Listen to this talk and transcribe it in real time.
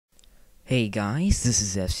Hey guys, this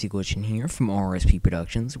is FC Glitchin here from RSP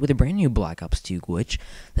Productions with a brand new Black Ops 2 glitch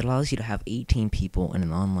that allows you to have 18 people in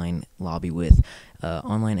an online lobby with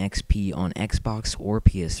online XP on Xbox or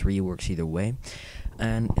PS3, works either way.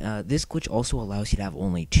 And this glitch also allows you to have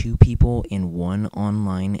only 2 people in one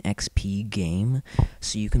online XP game,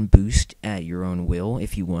 so you can boost at your own will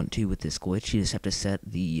if you want to with this glitch. You just have to set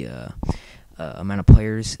the amount of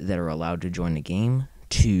players that are allowed to join the game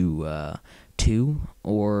to 2,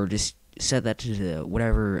 or just set that to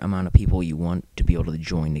whatever amount of people you want to be able to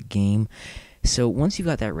join the game. So once you've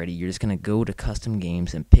got that ready, you're just going to go to custom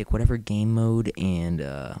games and pick whatever game mode and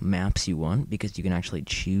maps you want, because you can actually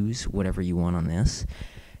choose whatever you want on this.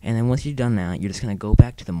 And then once you've done that, you're just going to go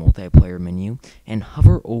back to the multiplayer menu and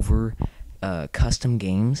hover over custom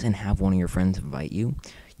games and have one of your friends invite you.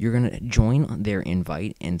 You're going to join their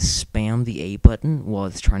invite and spam the A button while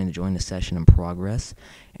it's trying to join the session in progress.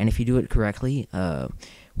 And if you do it correctly,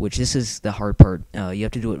 which this is the hard part, you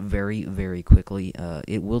have to do it very, very quickly.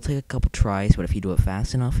 It will take a couple tries, but if you do it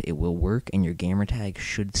fast enough, it will work, and your gamertag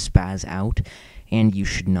should spazz out, and you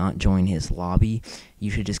should not join his lobby. You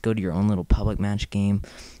should just go to your own little public match game,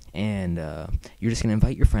 and you're just going to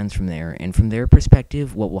invite your friends from there, and from their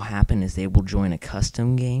perspective, what will happen is they will join a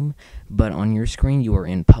custom game, but on your screen you are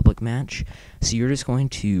in public match, so you're just going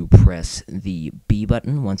to press the B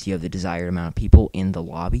button once you have the desired amount of people in the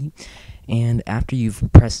lobby, and after you've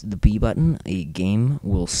pressed the B button, a game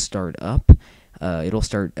will start up. It'll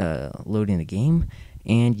start loading the game,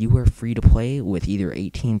 and you are free to play with either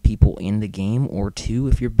 18 people in the game or 2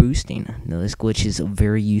 if you're boosting. Now, this glitch is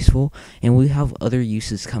very useful, and we have other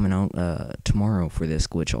uses coming out tomorrow for this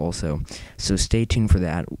glitch also, so stay tuned for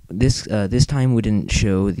that. This time we didn't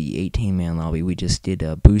show the 18-man lobby, we just did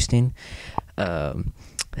boosting.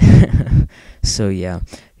 So yeah,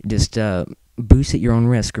 just boost at your own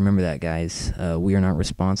risk. Remember that, guys. We are not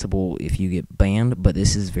responsible if you get banned, but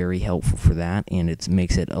this is very helpful for that, and it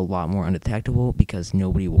makes it a lot more undetectable because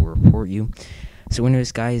nobody will report you. So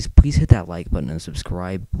anyways, guys, please hit that like button and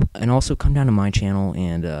subscribe, and also come down to my channel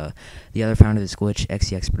and the other founder of this glitch,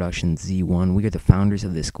 XCX Productions Z1. We are the founders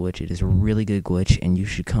of this glitch. It is a really good glitch, and you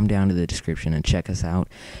should come down to the description and check us out.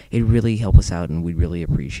 It really helps us out, and we'd really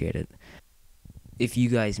appreciate it. If you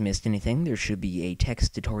guys missed anything, there should be a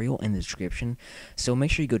text tutorial in the description, so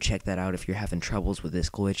make sure you go check that out if you're having troubles with this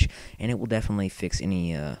glitch, and it will definitely fix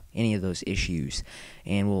any of those issues,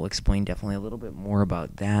 and we'll explain definitely a little bit more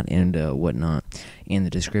about that and whatnot in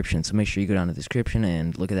the description. So make sure you go down to the description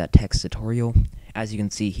and look at that text tutorial. As you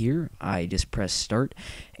can see here, I just press start,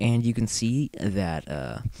 and you can see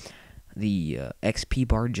that the XP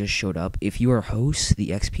bar just showed up. If you are host, the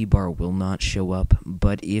XP bar will not show up,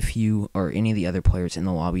 but if you are any of the other players in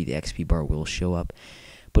the lobby, the XP bar will show up.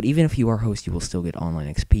 But even if you are host, you will still get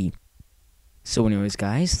online XP. So anyways,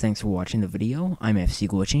 guys, thanks for watching the video. I'm FC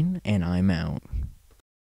Glitching, and I'm out.